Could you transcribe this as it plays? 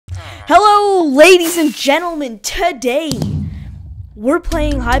Hello, ladies and gentlemen. Today, we're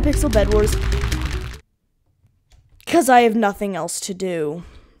playing Hypixel BedWars because I have nothing else to do.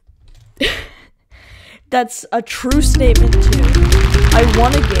 That's a true statement, too. I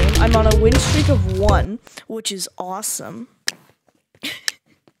won a game. I'm on a win streak of 1, which is awesome.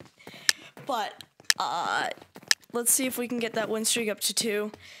 But, let's see if we can get that win streak up to 2.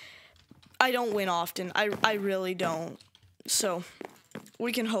 I don't win often. I really don't. So,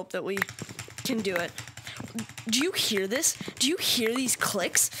 we can hope that we can do it. Do you hear this? Do you hear these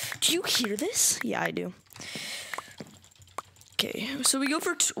clicks? Do you hear this? Yeah, I do. Okay, so we go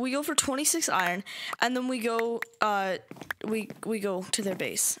for 26 iron, and then we go we go to their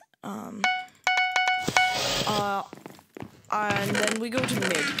base. And then we go to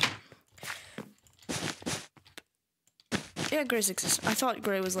mid. Yeah, Gray's existent. I thought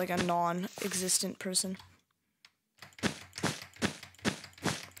Gray was like a non-existent person.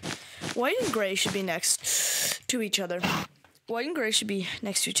 White and Gray should be next to each other. White and Gray should be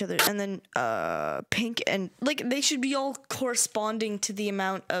next to each other, and then pink and like they should be all corresponding to the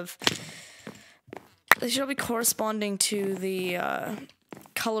amount of. They should all be corresponding to the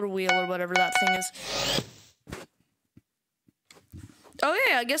color wheel or whatever that thing is. Oh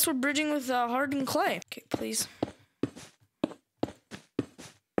yeah, I guess we're bridging with hardened clay. Okay, please.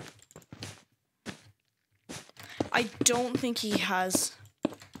 I don't think he has.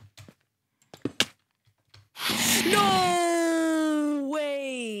 No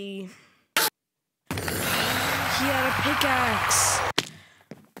way! He had a pickaxe.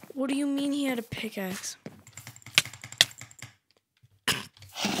 What do you mean he had a pickaxe?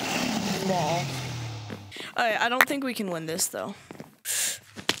 Lol. Alright, I don't think we can win this though.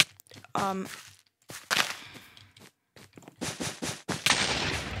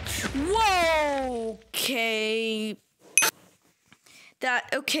 Whoa! Okay.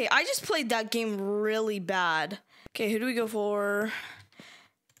 Okay, I just played that game really bad. Okay, who do we go for?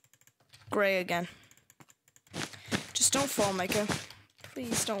 Gray again. Just don't fall, Micah.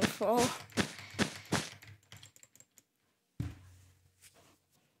 Please don't fall.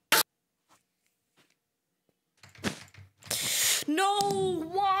 No,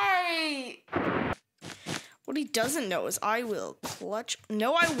 why? What he doesn't know is I will clutch.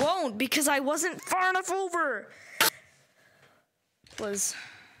 No, I won't, because I wasn't far enough over. Was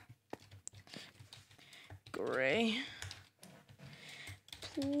Gray.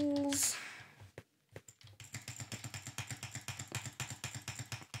 Please.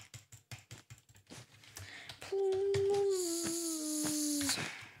 Please.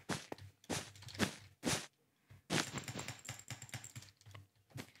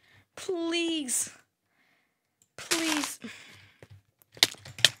 Please. Please.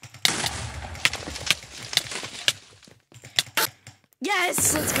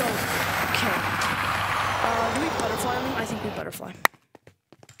 Yes, let's go. Okay. Do we butterfly them? I think we butterfly.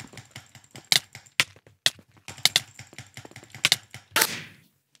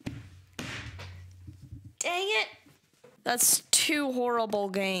 Dang it. That's 2 horrible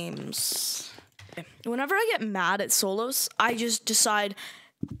games. Okay. Whenever I get mad at solos, I just decide,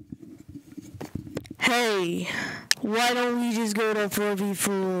 hey, why don't we just go to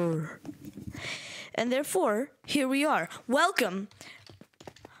 4v4? And therefore, here we are. Welcome,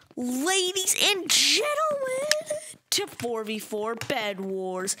 ladies and gentlemen, to 4v4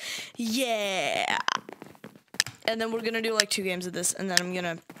 BedWars. Yeah. And then we're gonna do like 2 games of this, and then I'm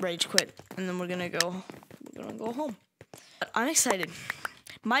gonna rage quit, and then we're gonna go home. But I'm excited.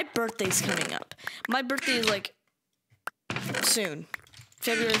 My birthday's coming up. My birthday is like soon,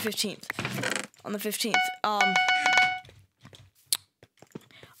 February 15th. On the 15th.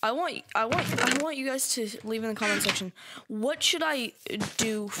 I want you guys to leave in the comment section, what should I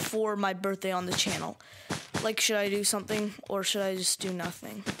do for my birthday on the channel? Like, should I do something or should I just do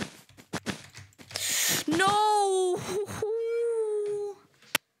nothing? No!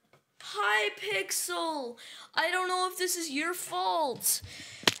 Hypixel! I don't know if this is your fault,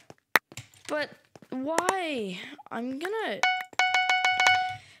 but why?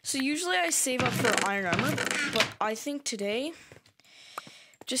 So usually I save up for iron armor, but I think today,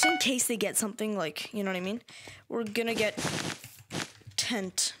 just in case they get something like, you know what I mean? We're gonna get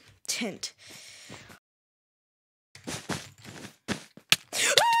tint.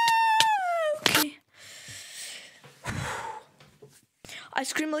 Okay. I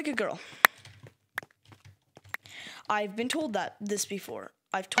scream like a girl. I've been told this before.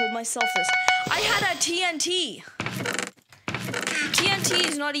 I've told myself this. I had a TNT. TNT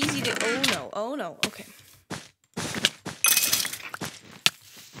is not easy to. Oh no. Okay.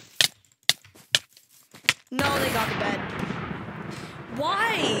 No, they got the bed.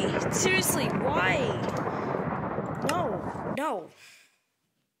 Why? Seriously, why? No.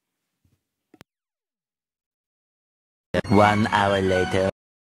 1 hour later.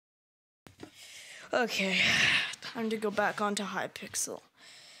 Okay, time to go back onto Hypixel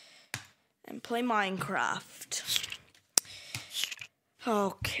and play Minecraft.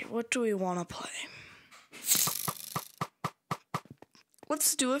 Okay, what do we want to play?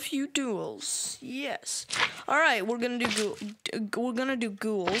 Let's do a few duels. Yes. All right, we're gonna do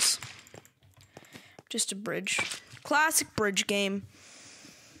ghouls. Just a bridge, classic bridge game.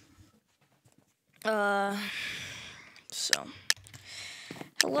 So,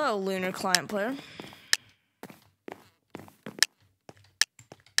 hello, Lunar Client Player.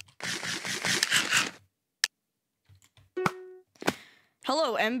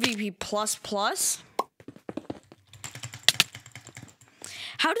 Hello, MVP++.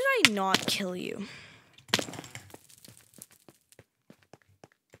 How did I not kill you?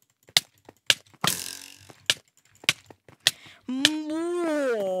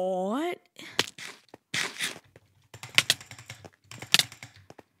 What?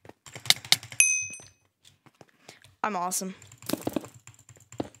 I'm awesome.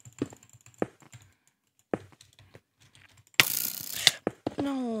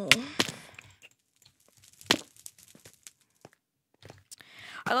 No.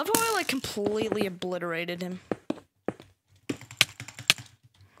 I love how I like completely obliterated him.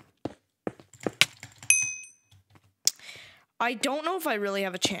 I don't know if I really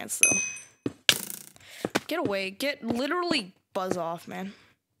have a chance though. Get away. Literally buzz off, man.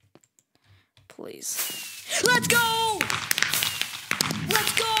 Please. Let's go!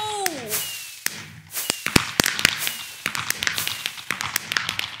 Let's go!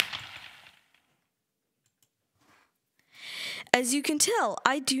 As you can tell,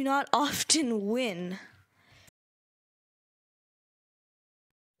 I do not often win.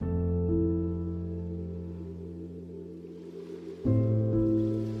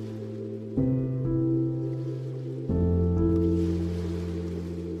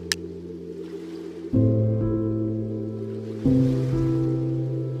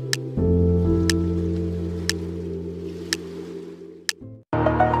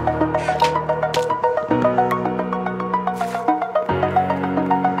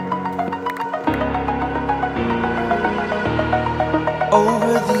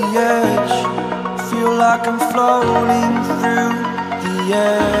 Over the edge, feel like I'm floating through the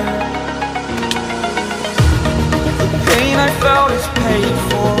air. The pain I felt is paid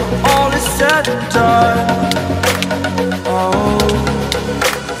for, all is said and done. Oh,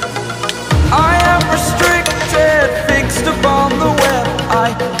 I am restricted, fixed upon the web. I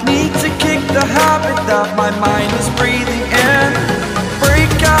need to kick the habit that my mind is breathing in.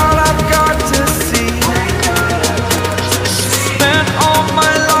 Break out, I've got to see.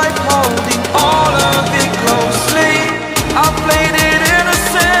 My life holding all of it closely. I played it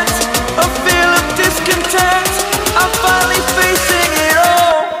innocent, a feel of discontent. I'm finally facing it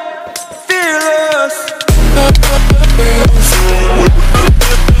all, fearless.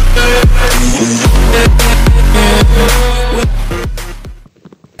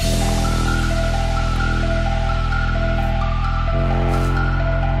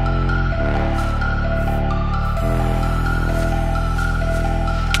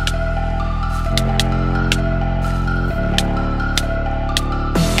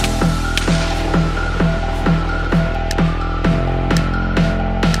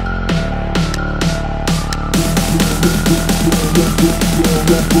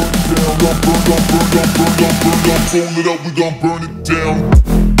 Hold it up, we gon' burn it down.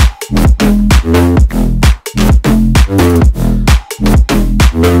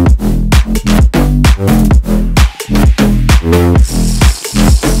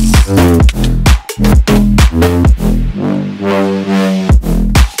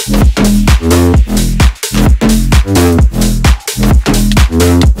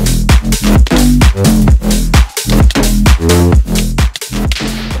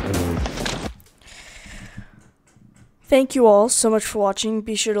 Thank you all so much for watching.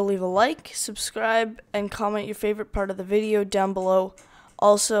 Be sure to leave a like, subscribe, and comment your favorite part of the video down below.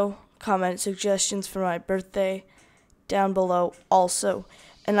 Also, comment suggestions for my birthday down below also.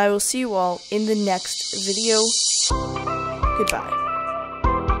 And I will see you all in the next video. Goodbye.